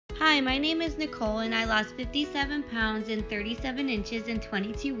Hi, my name is Nicole and I lost 57 pounds and 37 inches in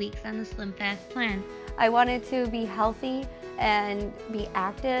 22 weeks on the SlimFast Plan. I wanted to be healthy and be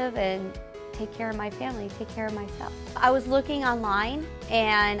active and take care of my family, take care of myself. I was looking online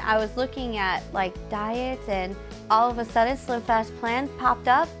and I was looking at like diets, and all of a sudden SlimFast Plan popped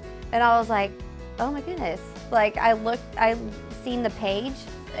up and I was like, oh my goodness. Like I seen the page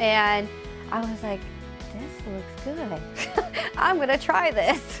and I was like, this looks good. I'm gonna try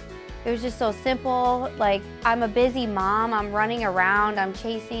this. It was just so simple. Like, I'm a busy mom, I'm running around, I'm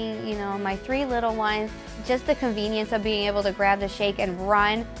chasing, my 3 little ones. Just the convenience of being able to grab the shake and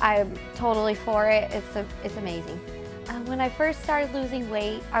run, I'm totally for it. It's amazing. When I first started losing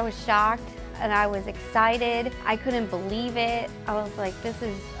weight, I was shocked and I was excited. I couldn't believe it. I was like, this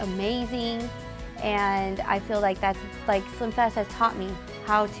is amazing. And I feel like SlimFast has taught me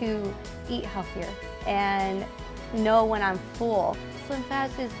how to eat healthier and know when I'm full.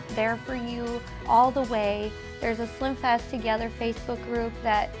 SlimFast is there for you all the way. There's a SlimFast Together Facebook group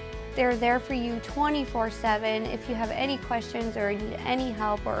that they're there for you 24/7. If you have any questions or need any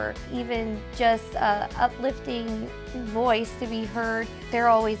help or even just an uplifting voice to be heard, they're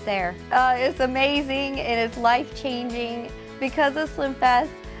always there. It's amazing and it's life-changing. Because of SlimFast,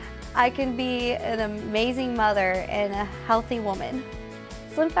 I can be an amazing mother and a healthy woman.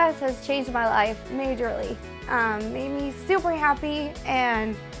 SlimFast has changed my life majorly. Made me super happy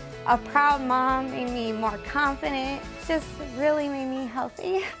and a proud mom, made me more confident, just really made me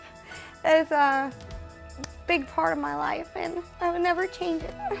healthy. It's a big part of my life and I would never change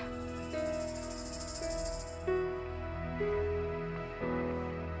it.